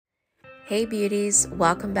Hey beauties,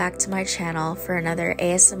 welcome back to my channel for another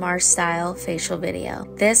ASMR style facial video.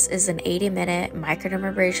 This is an 80-minute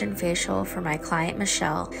microdermabrasion facial for my client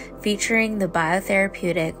Michelle, featuring the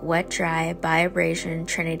BIOTHERAPEUTIC Wet Dry BIOBRASION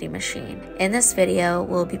TRINITY machine. In this video,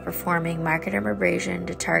 we'll be performing microdermabrasion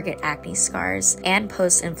to target acne scars and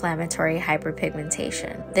post-inflammatory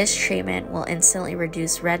hyperpigmentation. This treatment will instantly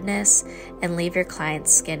reduce redness and leave your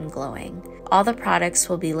client's skin glowing. All the products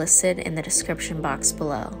will be listed in the description box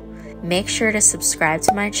below. Make sure to subscribe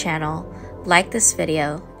to my channel, like this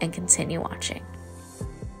video, and continue watching.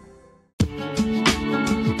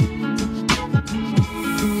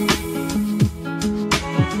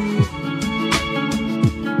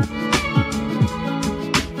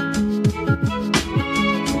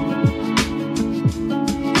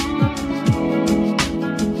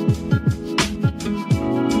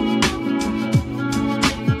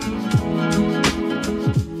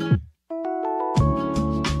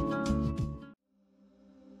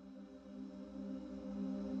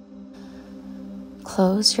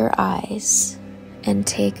 Close your eyes and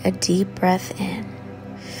take a deep breath in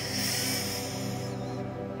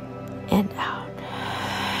and out.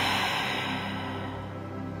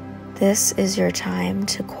 This is your time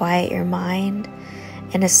to quiet your mind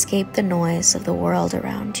and escape the noise of the world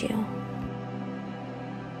around you.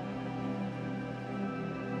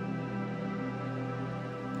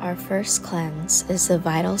 Our first cleanse is the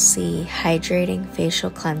Vital C Hydrating Facial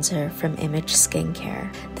Cleanser from Image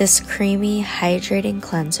Skincare. This creamy, hydrating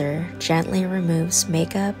cleanser gently removes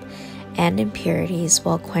makeup and impurities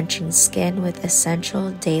while quenching skin with essential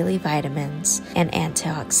daily vitamins and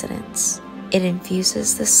antioxidants. It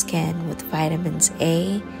infuses the skin with vitamins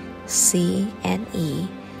A, C, and E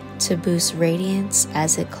to boost radiance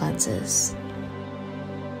as it cleanses.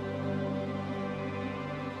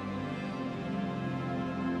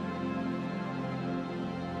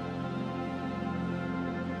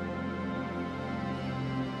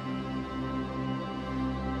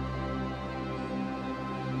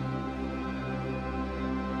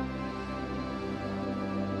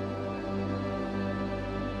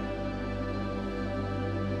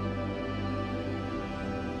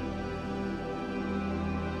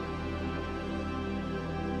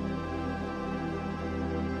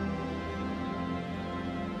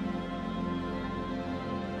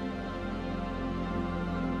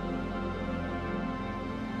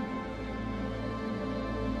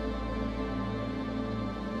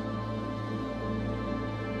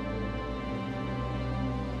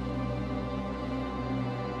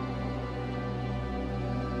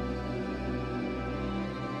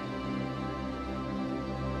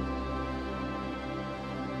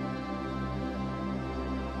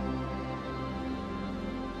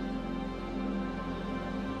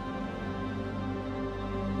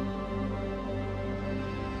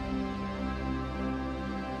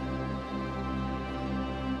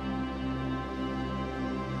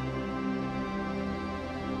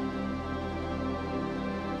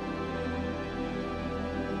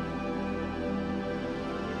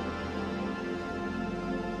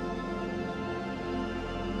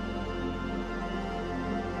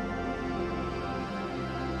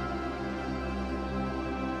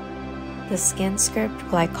 The SKINSCRIPT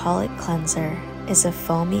Glycolic Cleanser is a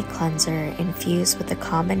foamy cleanser infused with a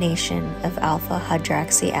combination of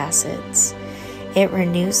alpha-hydroxy acids. It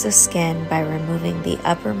renews the skin by removing the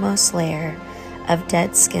uppermost layer of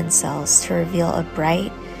dead skin cells to reveal a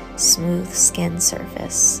bright, smooth skin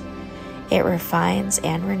surface. It refines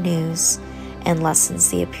and renews and lessens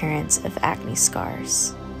the appearance of acne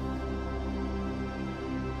scars.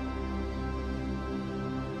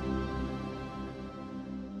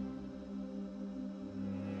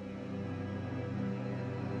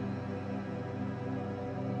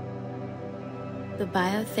 The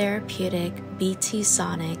BIOTHERAPEUTIC BT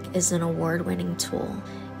Sonic is an award-winning tool.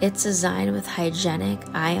 It's designed with hygienic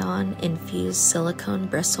ion-infused silicone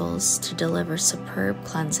bristles to deliver superb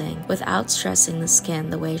cleansing without stressing the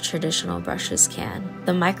skin the way traditional brushes can.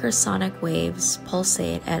 The microsonic waves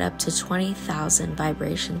pulsate at up to 20,000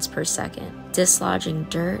 vibrations per second, dislodging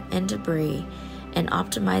dirt and debris and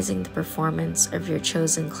optimizing the performance of your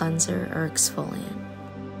chosen cleanser or exfoliant.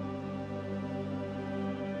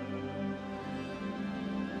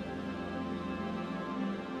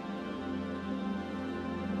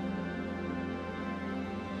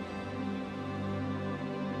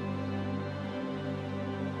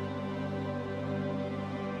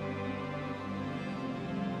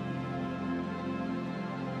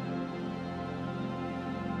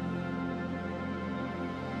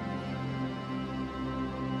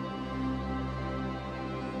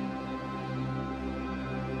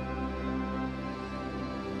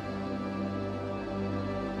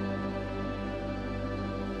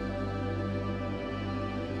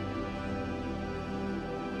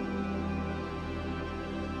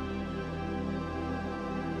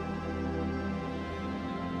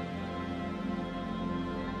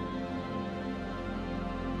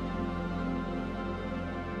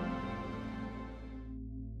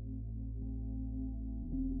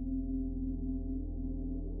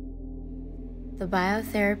 The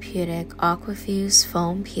biotherapeutic AQUAFUSE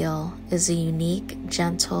foam peel is a unique,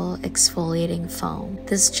 gentle exfoliating foam.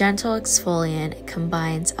 This gentle exfoliant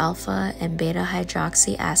combines alpha and beta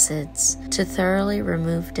hydroxy acids to thoroughly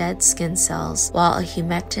remove dead skin cells, while a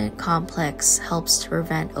humectant complex helps to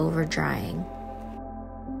prevent overdrying.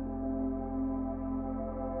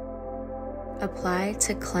 Apply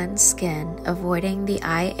to cleanse skin, avoiding the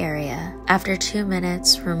eye area. After 2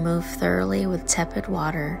 minutes, remove thoroughly with tepid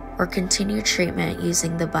water, or continue treatment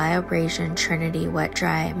using the BIOBRASION TRINITY Wet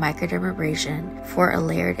Dry Microdermabrasion for a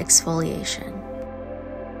layered exfoliation.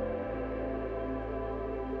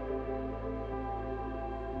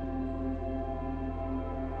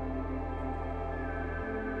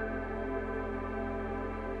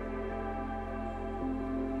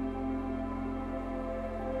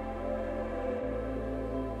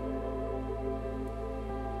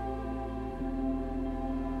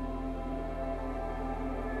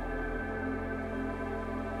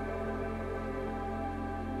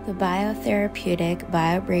 The biotherapeutic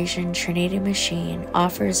BIOBRASION Trinity machine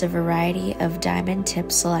offers a variety of diamond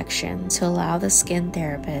tip selections to allow the skin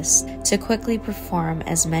therapist to quickly perform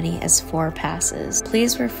as many as 4 passes.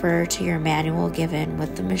 Please refer to your manual given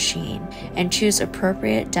with the machine and choose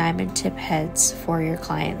appropriate diamond tip heads for your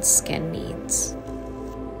client's skin needs.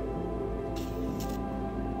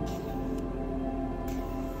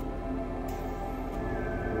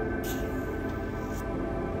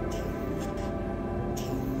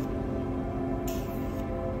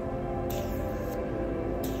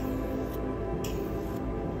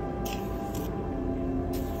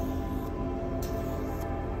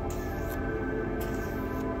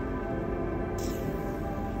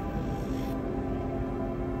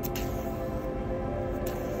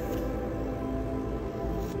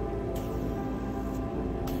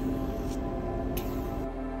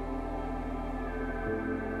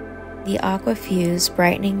 The AQUAFUSE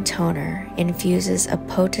Brightening Toner infuses a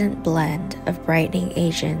potent blend of brightening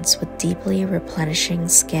agents with deeply replenishing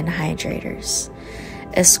skin hydrators.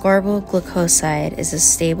 Ascorbyl glycoside is a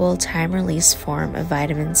stable, time-release form of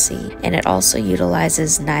vitamin C, and it also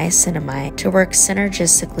utilizes niacinamide to work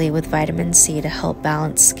synergistically with vitamin C to help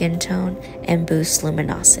balance skin tone and boost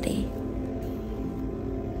luminosity.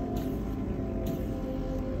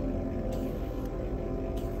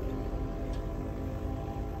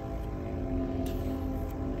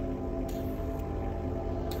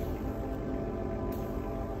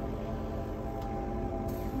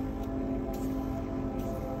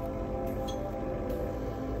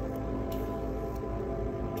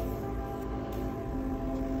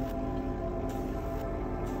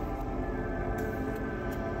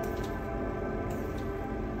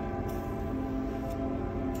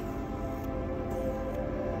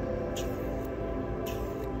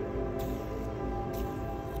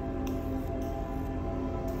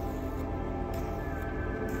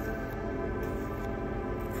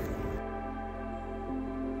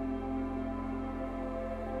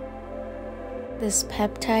 This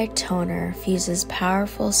peptide toner fuses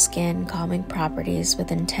powerful skin calming properties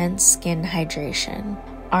with intense skin hydration.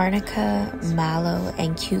 Arnica, mallow,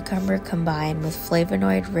 and cucumber combine with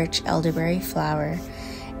flavonoid-rich elderberry flower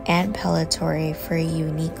and pellitory for a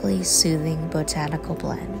uniquely soothing botanical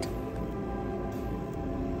blend.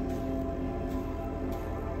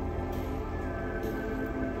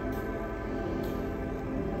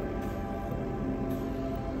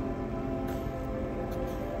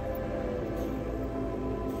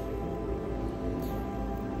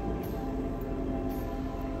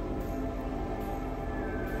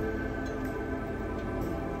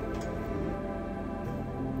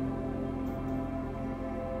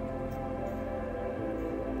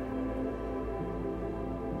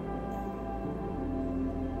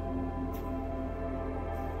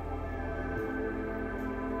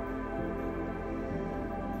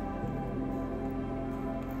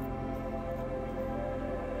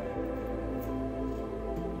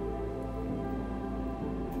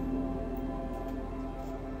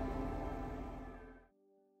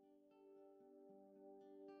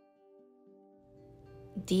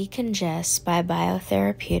 DECONGEST by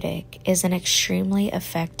BIOTHERAPEUTIC is an extremely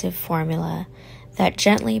effective formula that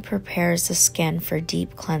gently prepares the skin for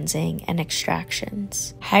deep cleansing and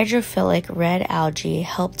extractions. Hydrophilic red algae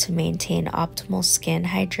help to maintain optimal skin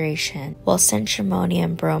hydration, while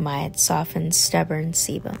centrimonium bromide softens stubborn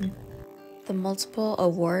sebum. The multiple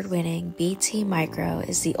award-winning BT Micro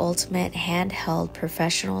is the ultimate handheld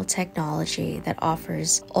professional technology that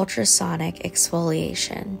offers ultrasonic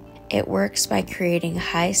exfoliation. It works by creating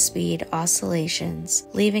high-speed oscillations,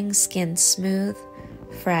 leaving skin smooth,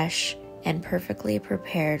 fresh, and perfectly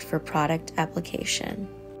prepared for product application.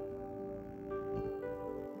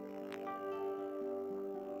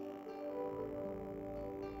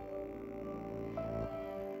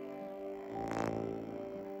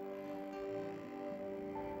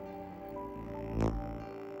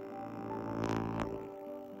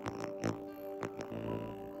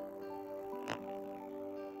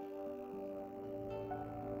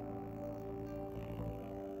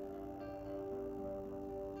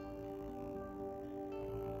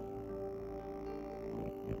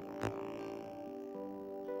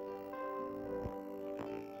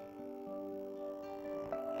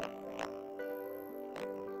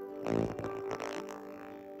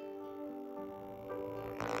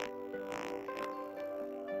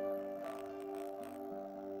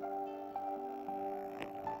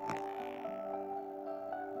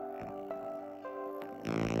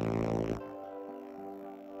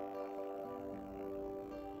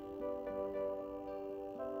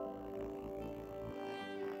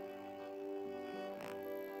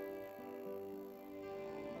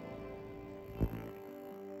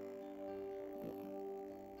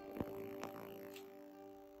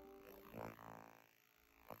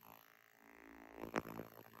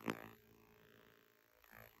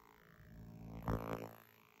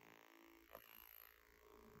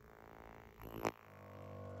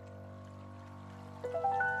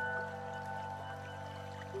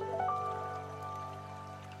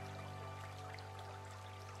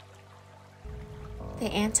 The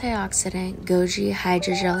antioxidant GOJI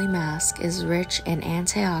HYDROJELLY mask is rich in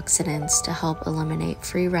antioxidants to help eliminate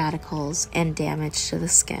free radicals and damage to the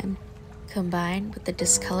skin. Combined with the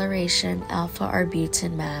discoloration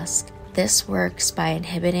alpha-arbutin mask, this works by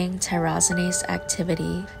inhibiting tyrosinase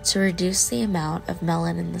activity to reduce the amount of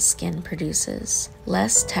melanin the skin produces.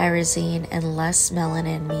 Less tyrosine and less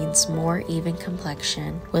melanin means more even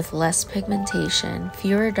complexion with less pigmentation,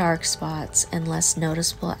 fewer dark spots, and less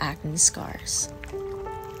noticeable acne scars.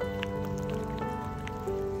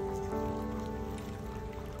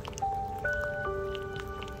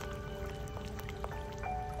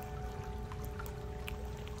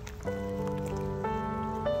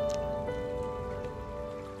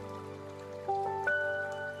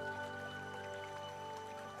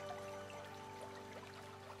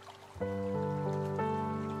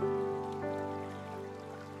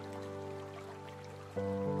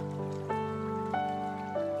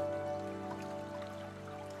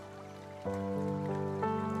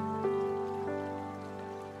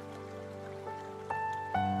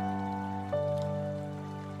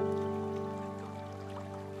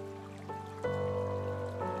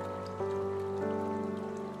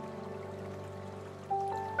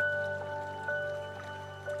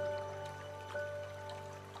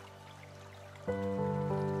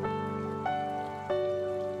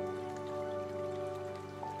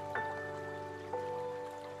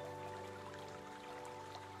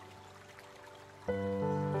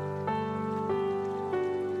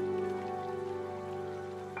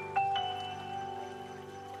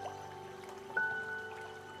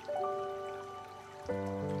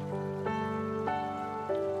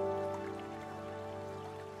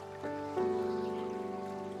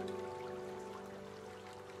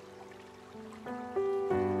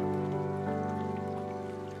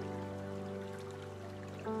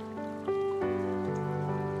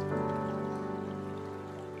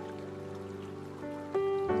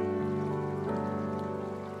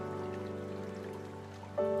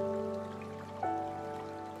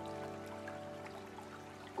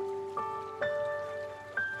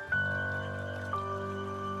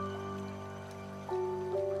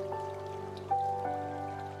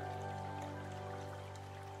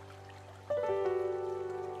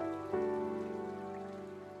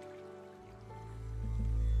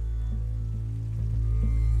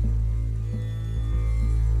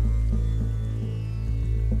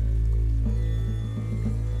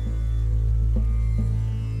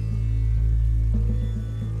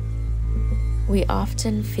 We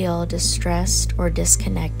often feel distressed or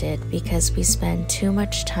disconnected because we spend too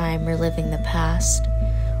much time reliving the past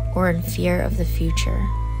or in fear of the future.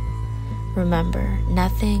 Remember,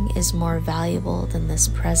 nothing is more valuable than this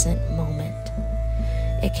present moment.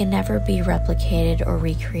 It can never be replicated or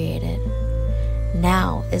recreated.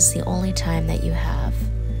 Now is the only time that you have.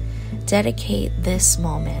 Dedicate this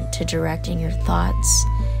moment to directing your thoughts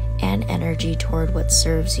and energy toward what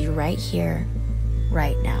serves you right here,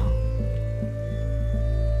 right now.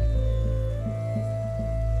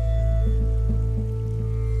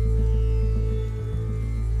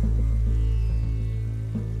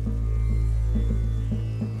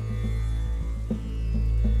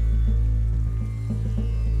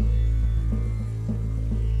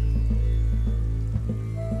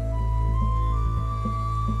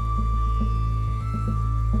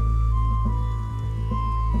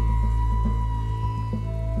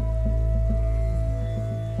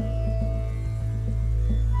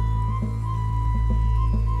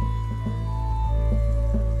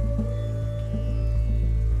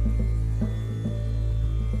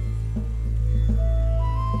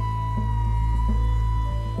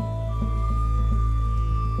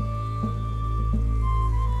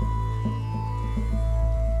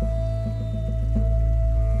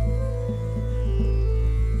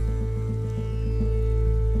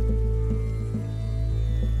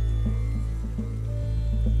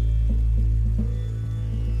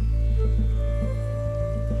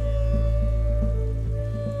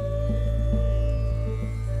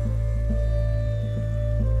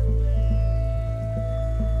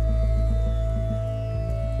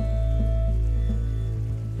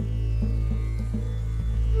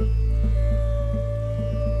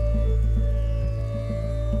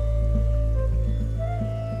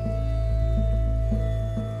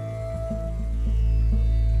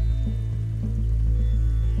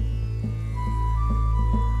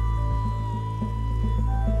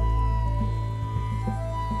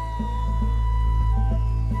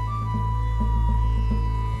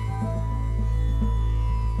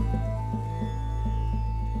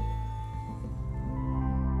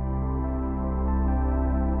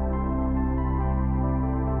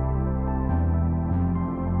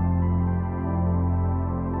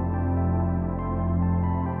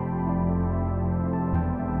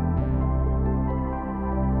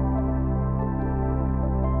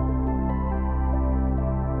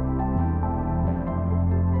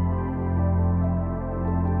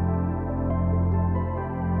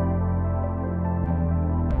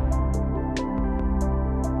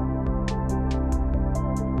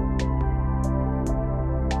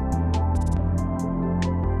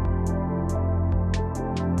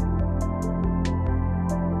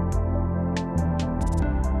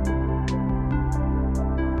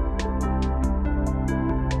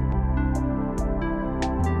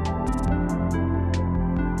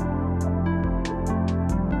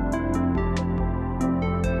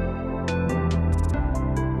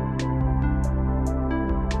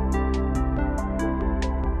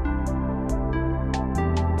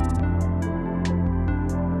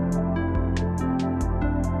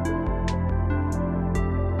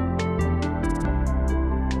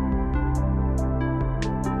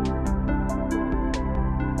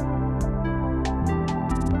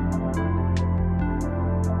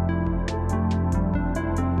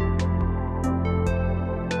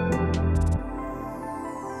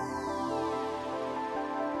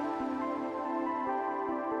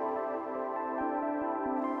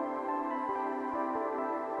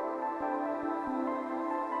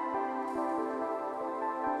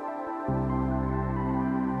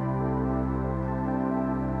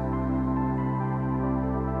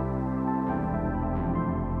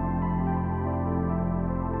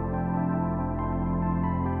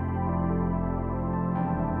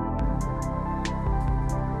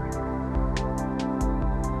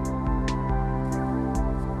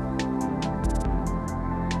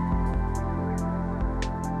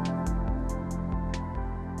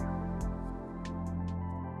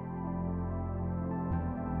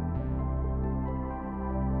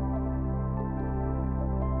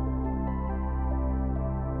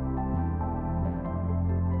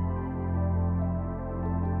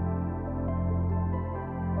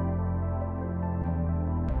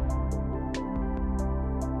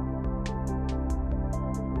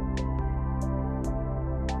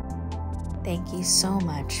 Thank you so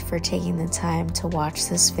much for taking the time to watch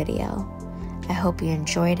this video. I hope you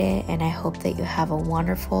enjoyed it, and I hope that you have a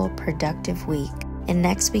wonderful, productive week. In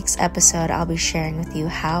next week's episode, I'll be sharing with you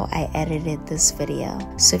how I edited this video.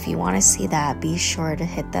 So if you want to see that, be sure to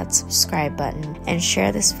hit that subscribe button and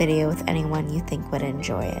share this video with anyone you think would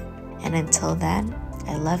enjoy it. And until then,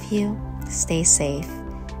 I love you, stay safe,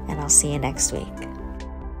 and I'll see you next week.